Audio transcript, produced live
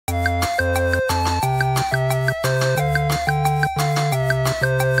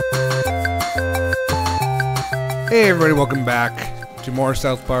Hey everybody, welcome back to more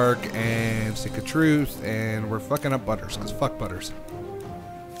South Park and Stick of Truth, and we're fucking up Butters, because fuck Butters.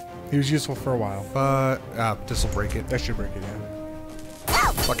 He was useful for a while. But, this'll break it. That should break it,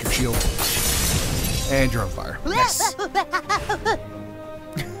 yeah. Fuck your shield. And you're on fire. Yes. I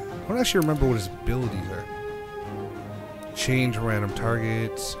don't actually remember what his abilities are. Change random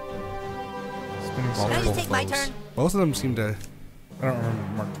targets. Spinning Multiple Can I just take my flows. turn? Both of them seem to... I don't remember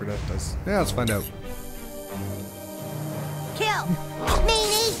what Mark for Death does. Yeah, let's find out. Kill!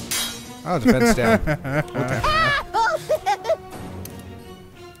 Meanie! Oh, defense down. Okay.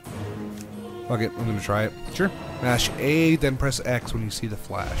 Fuck it, I'm gonna try it. Sure. Mash A, then press X when you see the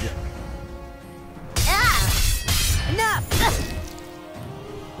flash. Yeah. Ah! Enough!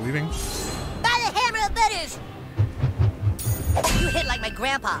 Leaving. By the hammer of Butters! You hit like my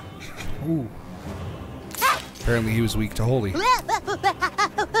grandpa. Ooh. Apparently he was weak to holy. Does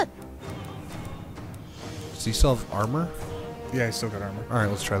he still have armor? Yeah, he's still got armor. Alright,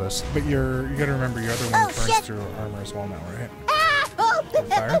 let's try this. But you gotta remember your other one Oh, burns shit. through armor as well now, right? Oh,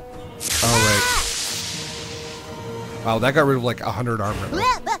 Fire? Oh, right. Wow, that got rid of like 100 armor.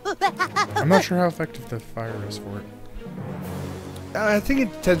 I'm not sure how effective the fire is for it. I think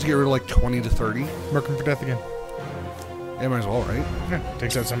it tends to get rid of like 20 to 30. Mark him for death again. Yeah, might as well, right? Yeah,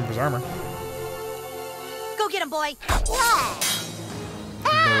 takes out some of his armor. Go get him, boy!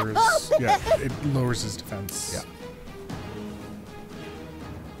 Lowers, yeah, it lowers his defense. Yeah.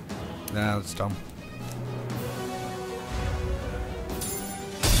 Nah, that's dumb.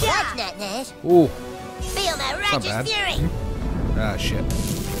 That's not nice. Ooh. Feel my not bad. righteous fury! Ah, shit.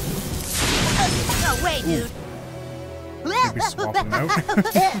 No way, dude! Maybe swap him out.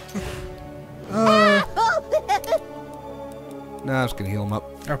 Nah, I'm just gonna heal him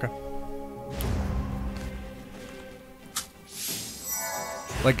up. Okay.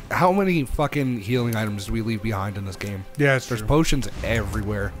 Like, how many fucking healing items do we leave behind in this game? Yeah, it's There's true. potions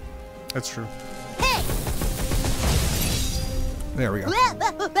everywhere. That's true. Hey! There we go. Yeah,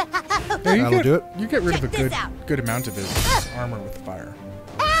 That'll do it. You get rid of a Check this out. good amount of his armor with fire.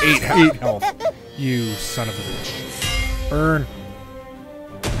 8 health. 8 health. You son of a bitch. Burn.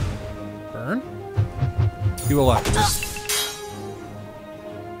 Burn? He will after this.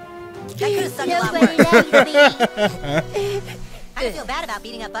 That could have sucked a lot Nobody worse. loves me. I feel bad about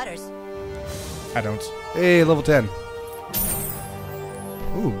beating up Butters. I don't. Hey, level 10.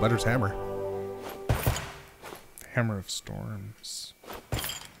 Ooh, Butter's hammer. Hammer of Storms.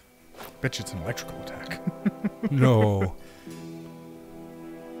 Bet you it's an electrical attack. No.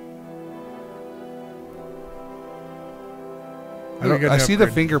 I see the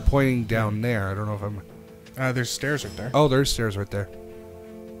finger pointing down there. I don't know if I'm... There's stairs right there. Oh, there's stairs right there.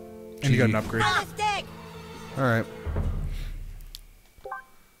 And you got an Gee. upgrade. Ah, stick! Alright.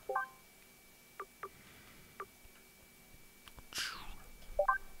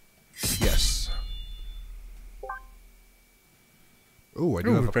 Yes. Ooh, I do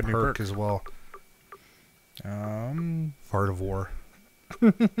Ooh, have we've a got a new perk perk. as well. Fart of War.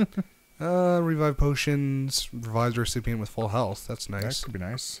 Revive potions. Revives the recipient with full health. That's That nice. could be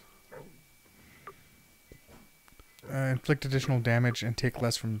nice. Inflict additional damage and take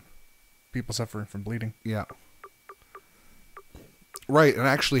less from people suffering from bleeding. Yeah. Right, and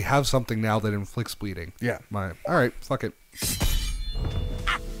I actually have something now that inflicts bleeding. Yeah. Alright, fuck it.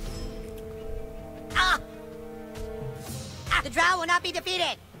 The drow will not be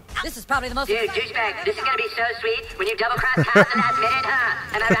defeated! This is probably the most Dude, douchebag, this is gonna be so sweet when you double-cross Kyle at the last minute,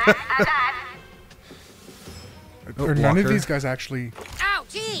 huh? Am I right? How's that? Oh, Are none of blocker. these guys actually Ow,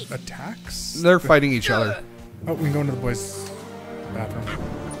 jeez! attacks? They're fighting each other. Oh, we can go into the boys' bathroom.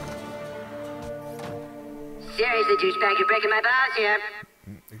 Seriously, douchebag, you're breaking my balls here.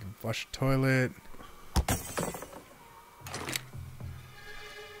 We can flush the toilet.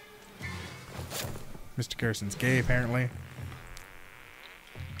 Mr. Garrison's gay, apparently.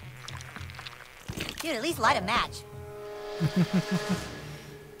 Dude, at least light a match.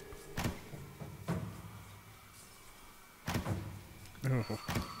 Oh.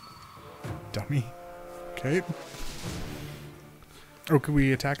 Dummy. Okay. Oh, could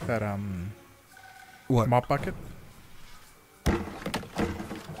we attack that, What? mop bucket?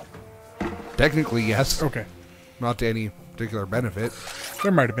 Technically, yes. Okay. Not to any particular benefit.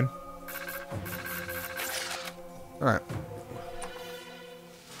 There might have been. Alright.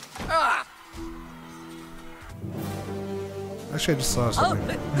 Actually, I just saw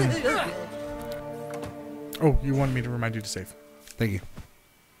something. Oh, you wanted me to remind you to save. Thank you.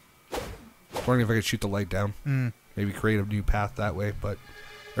 Wondering if I could shoot the light down. Maybe create a new path that way, but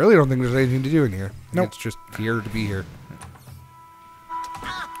I really don't think there's anything to do in here. I think Nope. It's just here to be here.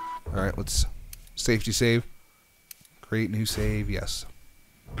 Alright, let's safety save. Create new save. Yes.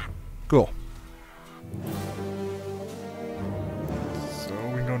 Cool. So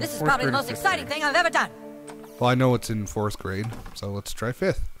we can go into This is fourth probably the grade or most fifth exciting grade. thing I've ever done. Well, I know it's in 4th grade, so let's try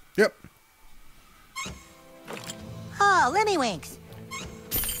 5th. Yep. Oh, Lemmy Winks.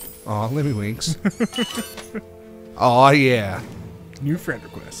 Aw, Lemmy Winks. Aw, yeah. New friend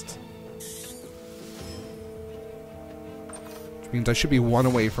request. Which means I should be 1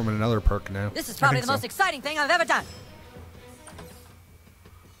 away from another perk now. This is probably think the most so. exciting thing I've ever done.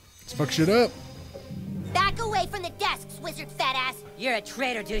 Let's fuck shit up. Back away from the desks, wizard fat ass. You're a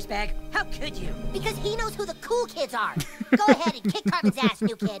traitor, douchebag. How could you? Because he knows who the cool kids are. Go ahead and kick Cartman's ass,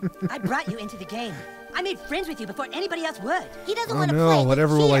 new kid. I brought you into the game. I made friends with you before anybody else would. He doesn't Oh want to no, play.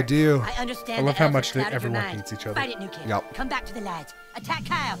 whatever will I do? I understand. I love that how elves much have that clouded your everyone mind. hates each other. Fight it, new kid. Yep. Come back to the lads. Attack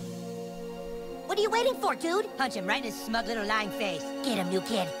Kyle. What are you waiting for, dude? Punch him right in his smug little lying face. Get him, new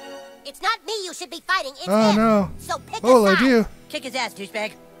kid. It's not me you should be fighting. It's Oh him. no. So pick What will a I side. do? Kick his ass,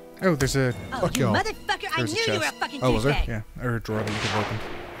 douchebag. Oh, there's a Oh, Fuck you y'all. motherfucker! I There's a knew you were a chest. fucking Oh, was there? douchebag. yeah, or a drawer that you can open.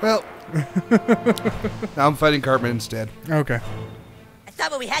 Well, now I'm fighting Cartman instead. Okay, I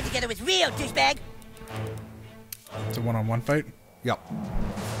thought what we had together was real, douchebag. it's a one-on-one fight. Yep.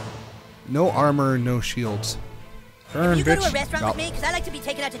 No armor, no shields. Burn, You go bitch. to a restaurant Yup. with me because I like to be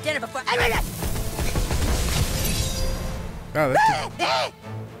taken out to dinner before. Oh, that did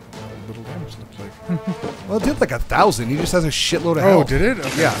little damage. Looks like. Well, it did like 1,000. He just has a shitload of Oh, health. did it?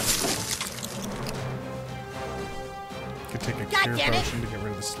 Okay. Yeah. Could take a God cure damn it. potion to get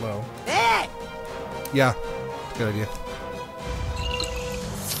rid of the slow. Yeah. Good idea.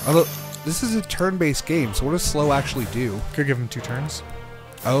 Although, this is a turn-based game, so what does slow actually do? Could give him 2 turns.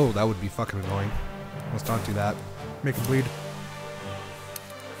 Oh, that would be fucking annoying. Let's not do that. Make him bleed.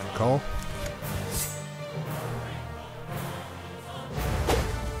 Call.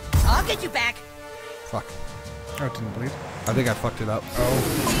 I'll get you back. Fuck. Oh, it didn't bleed. I think I fucked it up.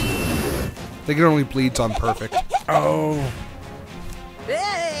 Oh. I think it only bleeds on perfect. Oh.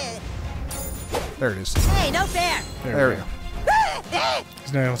 Hey, There it is. no fair. There we go.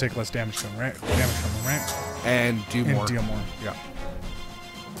 Because now he'll take less damage to him, right? Damage from him, right? And do And more. deal more. Yeah.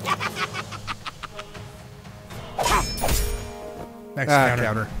 Next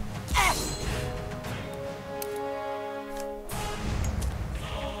Counter.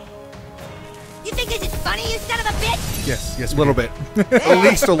 You think this is funny, you son of a bitch? Yes, yes. A we little do. bit. At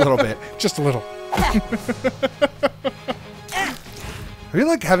least a little bit. Just a little. I feel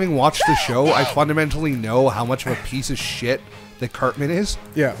like having watched the show, I fundamentally know how much of a piece of shit that Cartman is,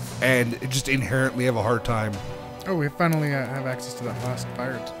 Yeah. and just inherently have a hard time. Oh, we finally have access to that last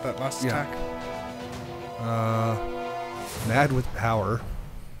fire, that last Yeah. attack. Mad with power.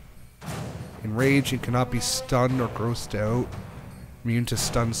 Enraged, it cannot be stunned or grossed out. Immune to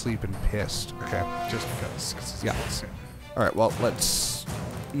stun, sleep, and pissed. Okay. Just because. 'cause it's Yeah. insane. Alright, well, let's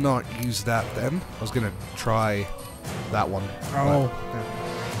not use that then. I was gonna try that one. Oh.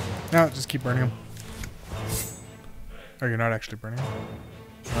 Yeah. No, just keep burning him. Oh, you're not actually burning him?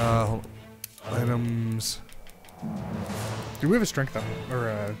 Hold on. Items. Do we have a strength up? Or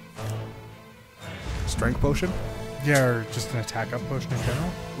a... Strength potion? Yeah, or just an attack up potion in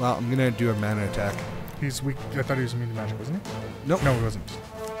general? Well, I'm gonna do a mana attack. He's weak. I thought he was immune to magic, wasn't he? Nope. No, he wasn't.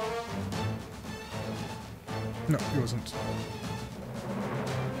 No, he wasn't.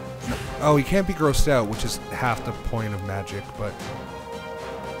 Oh, he can't be grossed out, which is half the point of magic, but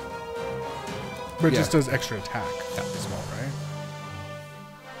But it Yeah. just does extra attack as well, right?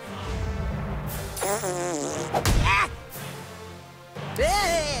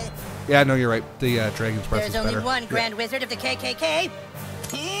 yeah, no, you're right. The Dragon's Breath There's is only better. one Grand Wizard of the KKK.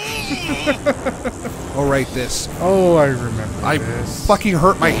 Oh, right, this. Oh, I remember I this. fucking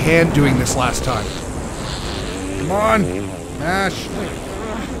hurt my hand doing this last time. Come on! Mash!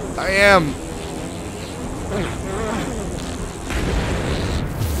 I am.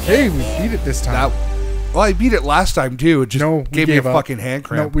 Hey, we beat it this time. Well, I beat it last time too. It just No, we gave me a gave up. fucking hand No,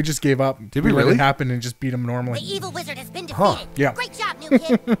 cramp. we just gave up. Did we let really? it happen and just beat him normally. The evil wizard has been defeated. Huh, yeah. Great job, new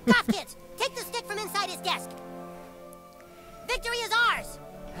kid. Cough kids, take the stick from inside his desk. Victory is ours.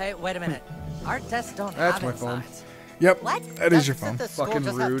 Hey, wait a minute. Our desks don't That's have my phone. insides. Yep, What? that is your Desks at phone. the school Fucking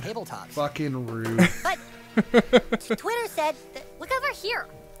just rude. have tabletops. Fucking rude. But Twitter said that. Look over here.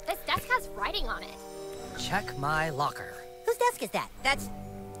 This desk has writing on it. Check my locker. Whose desk is that? That's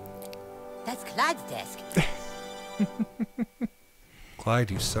Clyde's desk.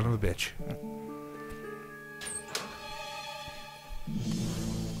 Clyde, you son of a bitch.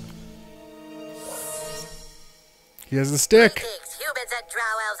 He has the stick. Greetings, humans and drow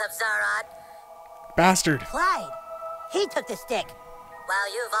elves of Zaron. Bastard. Clyde. He took the stick. While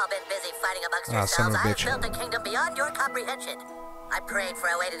you've all been busy fighting amongst son of yourselves, a I've bitch. built a kingdom beyond your comprehension. I prayed for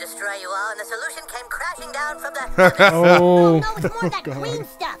a way to destroy you all, and the solution came crashing down from the heavens. Oh, No, it's more of that green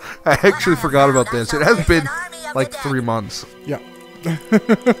stuff. I actually forgot about this. It has been like 3 months. yeah.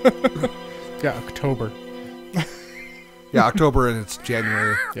 Yeah, October. Yeah, October and it's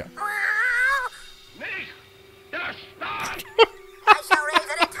January. Yeah. I shall raise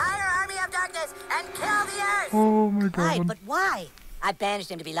an entire army of darkness and kill the earth. Oh my Why? god. But why? I banished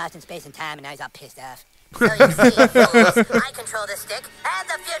him to be lost in space and time, and now he's all pissed off. So you see, fools, I control the stick and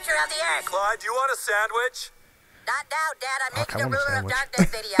the future of the earth. Clyde, do you want a sandwich? Not now, Dad. I'm Fuck, making I a want a ruler of sandwich. darkness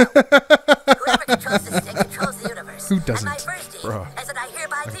video. Whoever controls the stick controls the universe. Who And my doesn't? first deed Bruh. is that I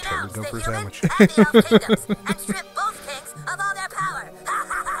hereby I'd totally denounce go the for a human sandwich. and the elf kingdoms and strip both kings of all their power.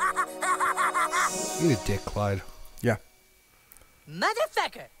 Eat a dick, Clyde. Yeah.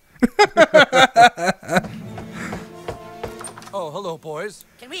 Motherfucker! Oh, hello, boys.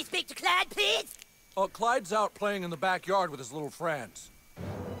 Can we speak to Clyde, please? Oh, Clyde's out playing in the backyard with his little friends.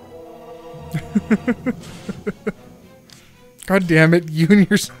 God damn it, you and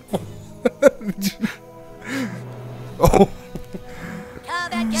yourself. Oh, Call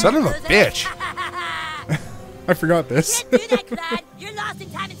that guy son of a loser. bitch. I forgot this. Can't do that, Clyde. You're lost in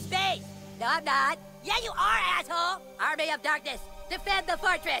time and space. No, I'm not. Yeah, you are, asshole. Army of Darkness, defend the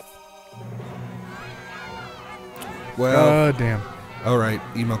fortress. Well, God damn. all right,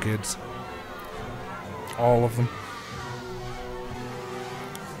 emo kids. All of them.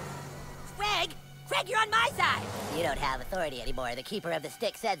 Craig, you're on my side. You don't have authority anymore. The keeper of the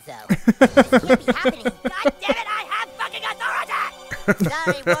stick said so. This can't be happening. God damn it, I have fucking authority.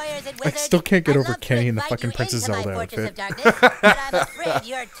 Sorry, warriors and I wizards. still can't get I'd over love to Kenny in the invite fucking you Princess into my Zelda Fortress outfit. of Darkness, but I'm afraid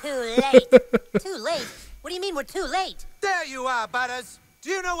you're too late. Too late? What do you mean we're too late? There you are, Butters. Do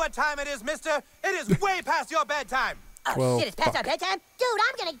you know what time it is, mister? It is way past your bedtime. Oh Well, shit, it's past our bedtime? Dude,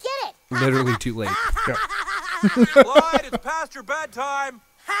 I'm gonna get it. Literally too late. Clyde, it's past your bedtime.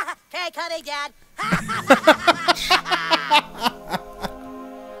 Okay, coming, Dad.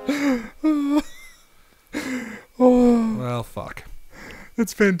 Well, fuck.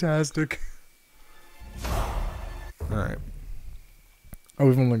 That's fantastic. All right. Oh,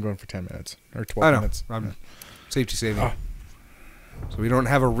 we've only gone for 10 minutes. Or 12 I know. minutes. I'm safety saving. Ah. So we don't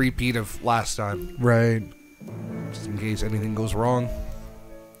have a repeat of last time, Right. just in case anything goes wrong.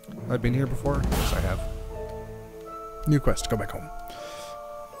 I've been here before? Yes, I have. New quest. Go back home.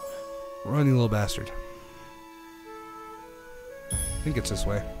 Run, you little bastard. I think it's this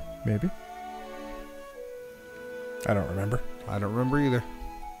way. Maybe. I don't remember. I don't remember either.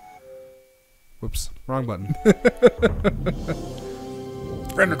 Whoops. Wrong button.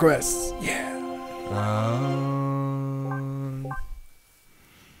 Friend requests. Yeah.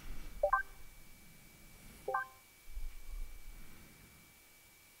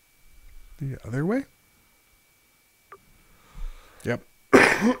 The other way? Yep.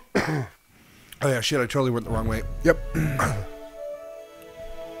 Oh yeah, shit, I totally went the wrong way. Yep.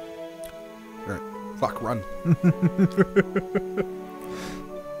 Alright. Fuck, run.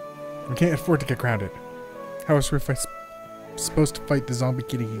 We can't afford to get grounded. How is Swift supposed to fight the zombie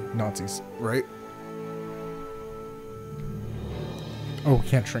kitty Nazis? Right? Oh, we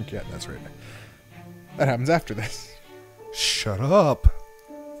can't shrink yet. That's right. That happens after this. Shut up.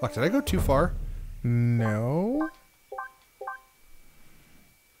 Fuck, did I go too far? No.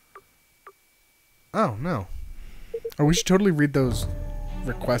 Oh, no. Oh, we should totally read those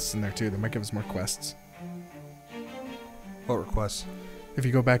requests in there too. They might give us more quests. What requests? If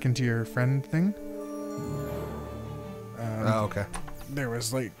you go back into your friend thing, Oh, okay. there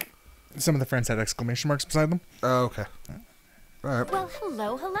was like some of the friends had exclamation marks beside them. Oh, okay. Alright. Well,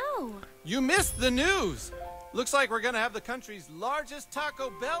 hello. You missed the news. Looks like we're gonna have the country's largest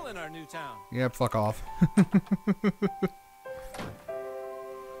Taco Bell in our new town. Yeah, fuck off.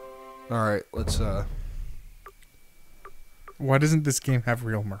 Alright, let's, Why doesn't this game have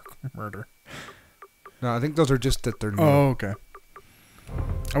real murder? No, I think those are just that they're new. Oh, okay.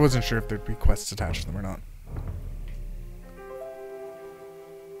 I wasn't sure if there'd be quests attached to them or not.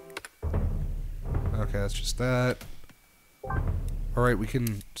 Okay, that's just that. Alright, we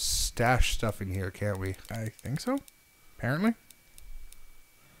can stash stuff in here, can't we? I think so. Apparently.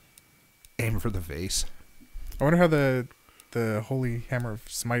 Aim for the vase. I wonder how the Holy Hammer of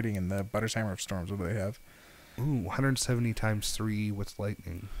Smiting and the Butter's Hammer of Storms, what do they have? Ooh, 170 times 3 with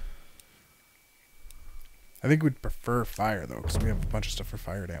lightning. I think we'd prefer fire, though, because we have a bunch of stuff for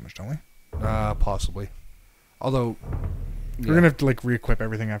fire damage, don't we? Possibly. Although, We're going to have to, like, re-equip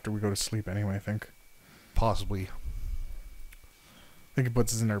everything after we go to sleep anyway, I think. possibly. I think he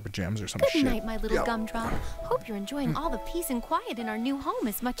puts us in our pajamas or some Good shit. night, my little gumdrop. Hope you're enjoying all the peace and quiet in our new home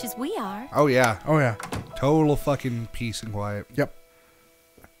as much as we are. Oh, yeah. Oh, yeah. Total fucking peace and quiet. Yep.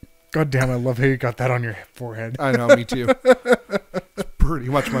 God damn, I love how you got that on your forehead. I know, me too. It's pretty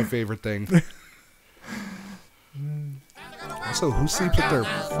much my favorite thing. Also, who sleeps with their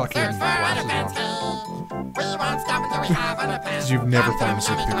fucking glasses on? Because you've never fallen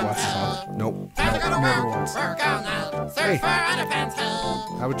asleep with your glasses on. Nope. Never once. Hey,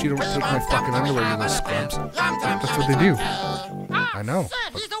 how about you don't take my fucking underwear, you little scrubs? That's what they do. I know.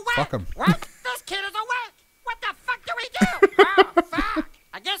 He's But awake. fuck them. What? This kid is awake. What the fuck do we do? Oh, fuck.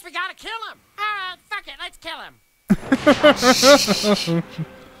 I guess we gotta kill him. All right, fuck it. Let's kill him.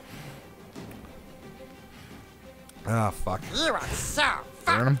 Ah, fuck. You are so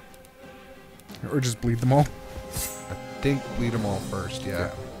Burn fucked. them. Or just bleed them all. I think bleed them all first,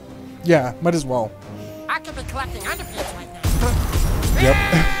 yeah. Yeah, might as well. I could be collecting underpants right now. Yep.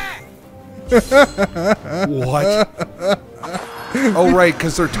 What? Oh, right,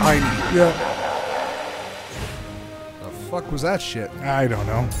 because they're tiny. Yeah. The fuck was that shit? I don't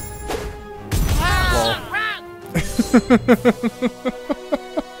know. Ah, run!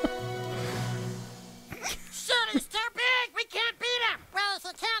 Shit, he's too big. We can't beat him. Well, if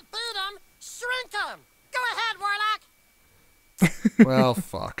you can't beat him, shrink him. Go ahead, Warlock. Well,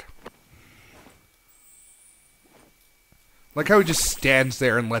 fuck. Like how he just stands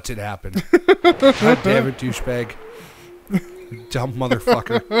there and lets it happen. God damn it, douchebag. Dumb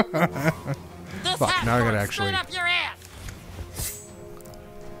motherfucker. This Fuck, hat's now I gotta going actually- straight up your ass.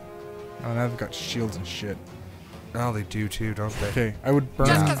 Oh, now they've got shields and shit. Oh, they do too, don't they? Okay, I would burn,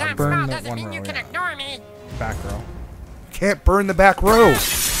 Just 'cause I'm burn small that doesn't one mean row. you can Yeah. ignore me. Back row. Can't burn the back row.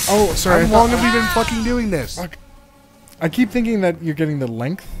 Oh, sorry. How long have we been fucking doing this? Fuck. I keep thinking that you're getting the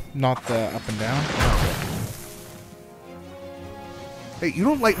length, not the up and down. Hey, you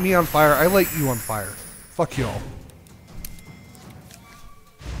don't light me on fire, I light you on fire. Fuck y'all.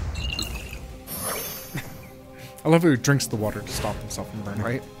 I love how he drinks the water to stop himself from burning.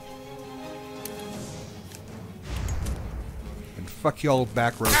 Right? And fuck y'all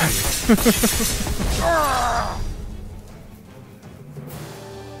back row too.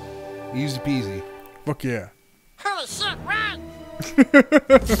 Easy peasy. Fuck yeah. Holy shit, run!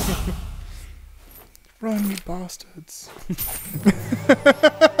 Run, you bastards.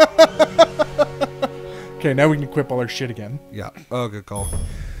 Okay, now we can equip all our shit again. Yeah. Oh, good call.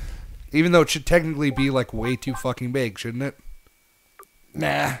 Even though it should technically be like way too fucking big, shouldn't it?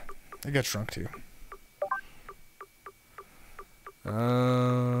 Nah. I got shrunk too.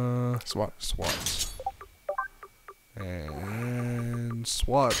 SWAT. And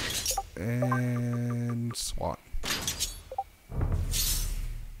SWAT. And SWAT.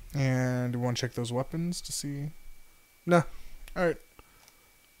 And we want to check those weapons to see. Nah. Alright.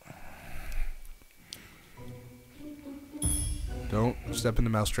 Don't step in the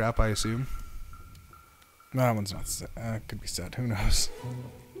mousetrap, I assume. No, that one's not set. Could be set. Who knows?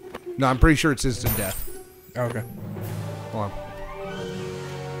 No, I'm pretty sure it's instant death. Oh, okay. Hold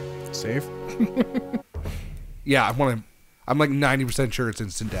on. Save. Yeah, I'm like 90% sure it's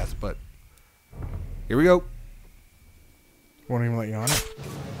instant death, but here we go. Won't even let you on it.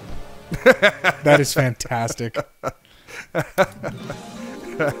 That is fantastic.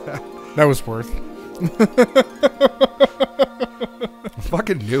 That was worth.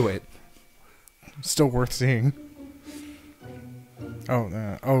 Fucking knew it. Still worth seeing.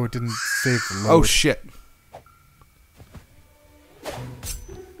 Oh, it didn't save the load. Oh shit.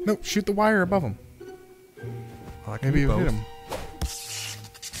 No, shoot the wire above him. Oh, I can Maybe do you hit both. him.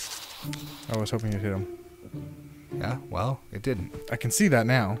 I was hoping you'd hit him. Yeah, well, it didn't. I can see that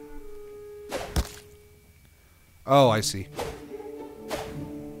now. Oh, I see.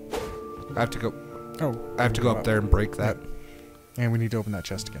 I have to go. Oh, I have to go up there and break that. and we need to open that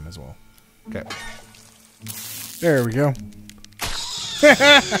chest again as well. Okay. There we go.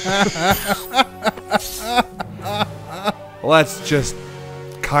 Well, that's just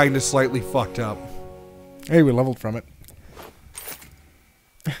kind of slightly fucked up. Hey, we leveled from it.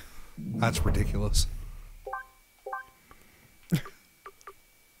 That's ridiculous.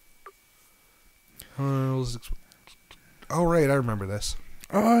 Oh, right, I remember this.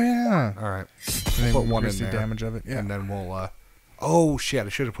 Oh, yeah. All right. And then Put we'll one in increase the there. damage of it. Yeah. And then we'll, oh, shit, I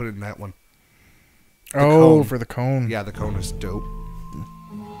should have put it in that one. Oh, cone. for the cone. Yeah, the cone is dope.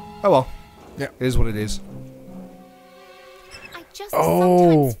 Oh, well. Yeah. It is what it is. I just Oh,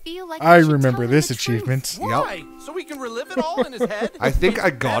 sometimes feel like I we should remember tell him this the truth. achievement. Why? So we can relive it all in his head? I think It's I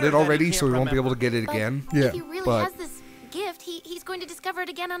got better it that he already, can't so we won't be remember. able to get it But again. Yeah, if he really but- has this gift, he's going to discover it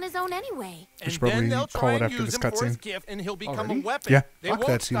again on his own anyway. And should probably then they'll call try it and after use this him for his cutscene. gift, and he'll become Already? a weapon. Yeah. They Fuck, won't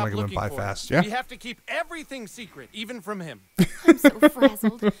that seemed stop like it went looking by for fast. Yeah. We have to keep everything secret, even from him. I'm so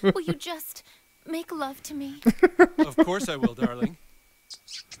frazzled. Will you just make love to me? Of course I will, darling.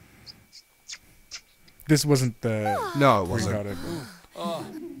 This wasn't the No, it wasn't. pre-coded.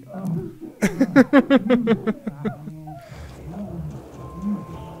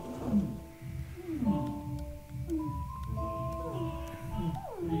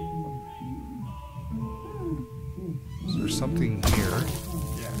 Is there something here?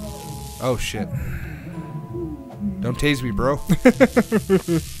 Yeah. Oh shit! Don't tase me, bro.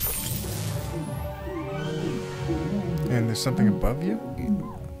 And there's something above you?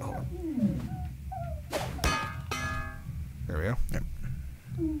 There we go. Yep.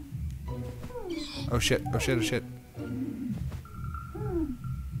 Oh shit! Oh shit! Oh shit!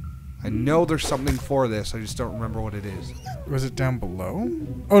 I know there's something for this. I just don't remember what it is. Was it down below?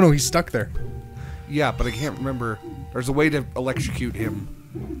 Oh no, he's stuck there. Yeah, but I can't remember. There's a way to electrocute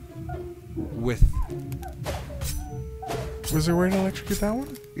him with. Was there a way to electrocute that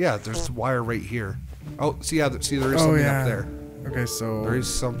one? Yeah, there's a wire right here. Oh, see, yeah, see, there is Oh, something yeah. up there. Okay, so There is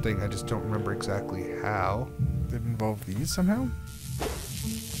something. I just don't remember exactly how. did it involve these somehow?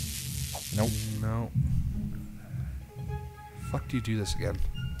 Nope. No. Fuck, do you do this again?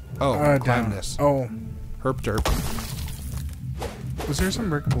 Oh, climb Down. this. Oh, Herp derp. was there some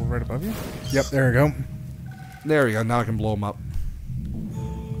breakable right above you? Yep, there we go. There we go. Now I can blow him up.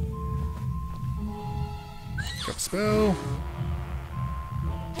 Got a spell.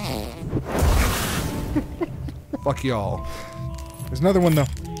 Fuck y'all. There's another one though.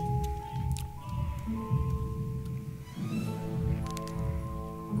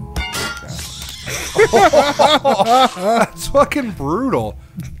 That's fucking brutal.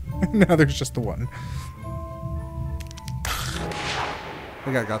 Now there's just the one. I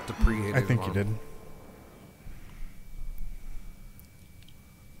think I got the pre-hit. I think you did.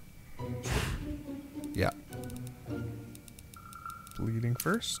 Yeah. Bleeding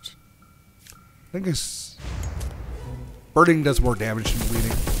first. I think it's... Burning does more damage than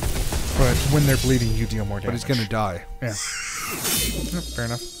bleeding, But when they're bleeding, you deal more but damage. he's gonna die. Yeah. Yep, fair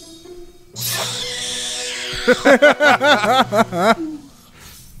enough.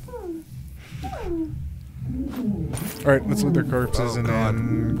 Alright, let's loot their corpses and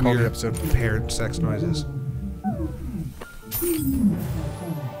then call the Weird episode. Parent sex noises. No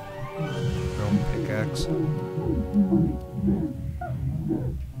pickaxe.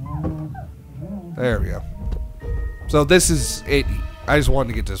 There we go. So this is it. I just wanted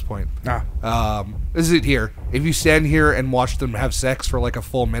to get to this point. This is it here. If you stand here and watch them have sex for like a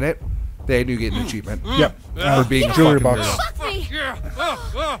full minute, then you get an achievement. Yep. For being a Jewelry fucking box. girl.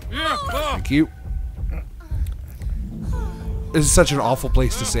 Fuck me! Thank you. This is such an awful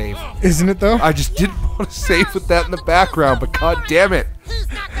place to save. Isn't it though? I just didn't want to save with that in the background, but god damn it. He's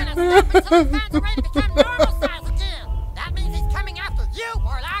not gonna stop until he finds a way to become normal size again. That means he's coming after you,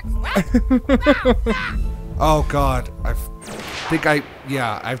 Warlock. Oh god. I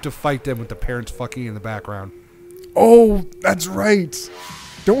have to fight them with the parents fucking in the background. Oh, that's right.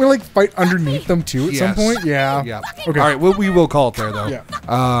 Don't we like fight underneath them too at some Yes. point? Yeah. Yeah. Okay. Alright, we will call it there though. Yeah.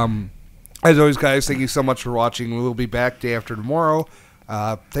 As always, guys, thank you so much for watching. We will be back day after tomorrow.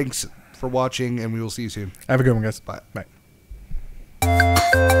 Thanks for watching, and we will see you soon. Have a good one, guys. Bye. Bye.